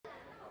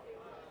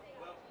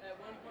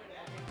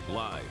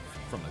Live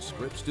from the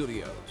Script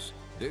Studios,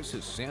 this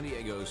is San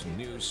Diego's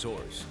news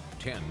source,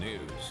 10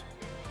 News.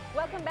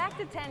 Welcome back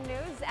to 10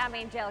 News. I'm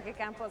Angelica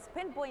Campos.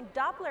 Pinpoint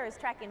Doppler is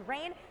tracking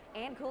rain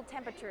and cool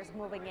temperatures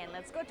moving in.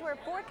 Let's go to our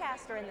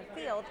forecaster in the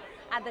field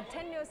at the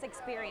 10 News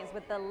Experience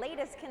with the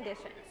latest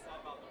conditions.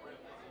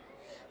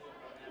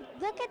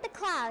 Look at the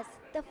clouds.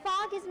 The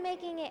fog is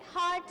making it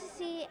hard to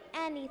see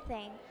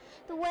anything.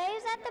 The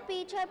waves at the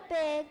beach are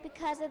big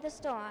because of the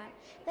storm.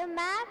 The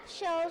map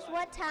shows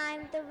what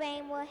time the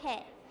rain will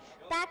hit.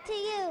 Back to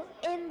you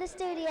in the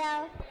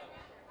studio.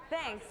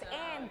 Thanks,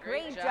 and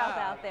great job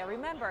out there.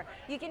 Remember,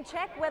 you can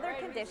check weather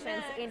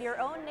conditions in your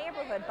own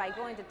neighborhood by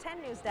going to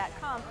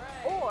 10news.com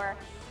or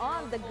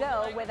on the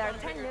go with our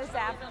 10 News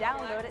app.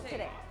 Download it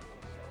today.